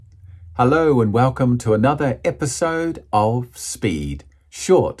Hello and welcome to another episode of Speed.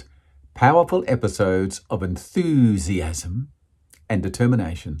 Short, powerful episodes of enthusiasm and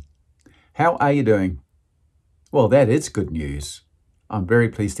determination. How are you doing? Well, that is good news. I'm very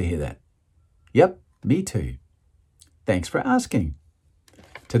pleased to hear that. Yep, me too. Thanks for asking.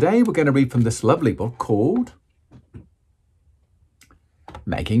 Today we're going to read from this lovely book called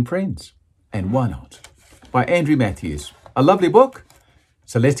Making Friends, and Why Not? By Andrew Matthews. A lovely book.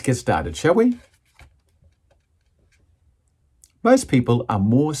 So let's get started, shall we? Most people are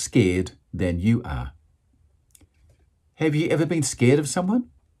more scared than you are. Have you ever been scared of someone?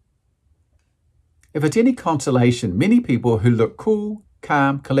 If it's any consolation, many people who look cool,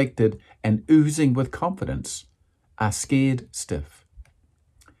 calm, collected, and oozing with confidence are scared stiff.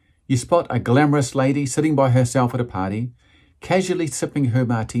 You spot a glamorous lady sitting by herself at a party, casually sipping her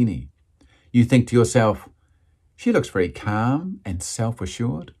martini. You think to yourself, she looks very calm and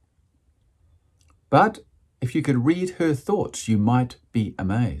self-assured. But if you could read her thoughts, you might be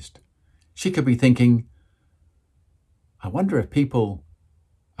amazed. She could be thinking, I wonder if people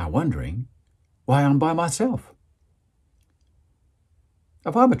are wondering why I'm by myself.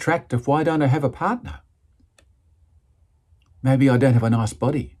 If I'm attractive, why don't I have a partner? Maybe I don't have a nice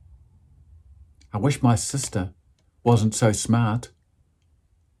body. I wish my sister wasn't so smart.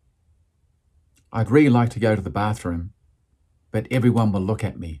 I'd really like to go to the bathroom, but everyone will look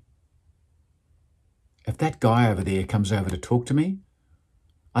at me. If that guy over there comes over to talk to me,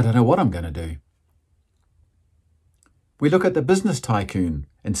 I don't know what I'm going to do. We look at the business tycoon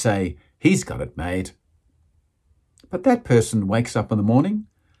and say, he's got it made. But that person wakes up in the morning,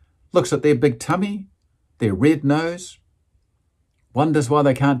 looks at their big tummy, their red nose, wonders why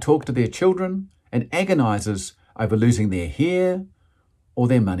they can't talk to their children, and agonizes over losing their hair or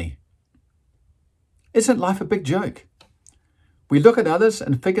their money. Isn't life a big joke? We look at others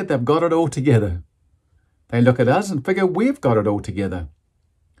and figure they've got it all together. They look at us and figure we've got it all together.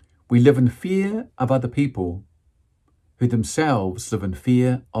 We live in fear of other people who themselves live in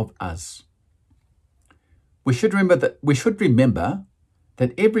fear of us. We should remember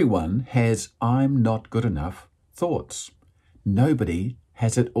that everyone has I'm not good enough thoughts. Nobody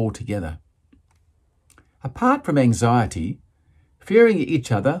has it all together. Apart from anxiety, fearing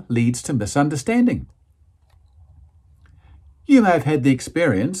each other leads to misunderstanding. You may have had the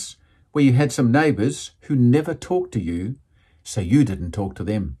experience where you had some neighbours who never talked to you, so you didn't talk to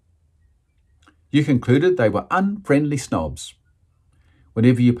them. You concluded they were unfriendly snobs.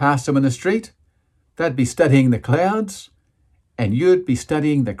 Whenever you passed them in the street, they'd be studying the clouds, and you'd be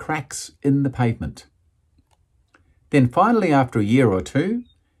studying the cracks in the pavement. Then finally, after a year or two,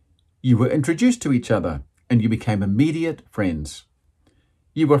 you were introduced to each other, and you became immediate friends.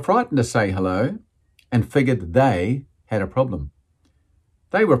 You were frightened to say hello, and figured they had a problem.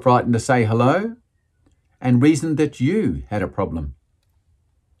 They were frightened to say hello and reasoned that you had a problem.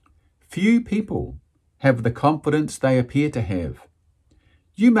 Few people have the confidence they appear to have.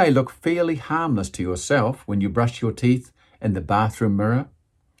 You may look fairly harmless to yourself when you brush your teeth in the bathroom mirror,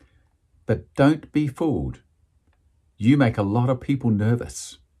 but don't be fooled. You make a lot of people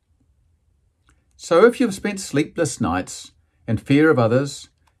nervous. So if you've spent sleepless nights in fear of others,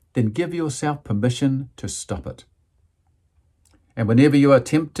 then give yourself permission to stop it. And whenever you are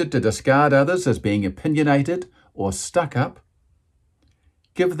tempted to discard others as being opinionated or stuck up,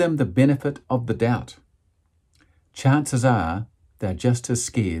 give them the benefit of the doubt. Chances are they're just as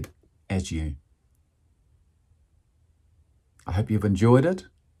scared as you. I hope you've enjoyed it.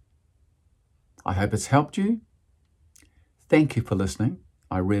 I hope it's helped you. Thank you for listening.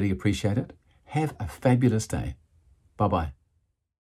 I really appreciate it. Have a fabulous day. Bye-bye.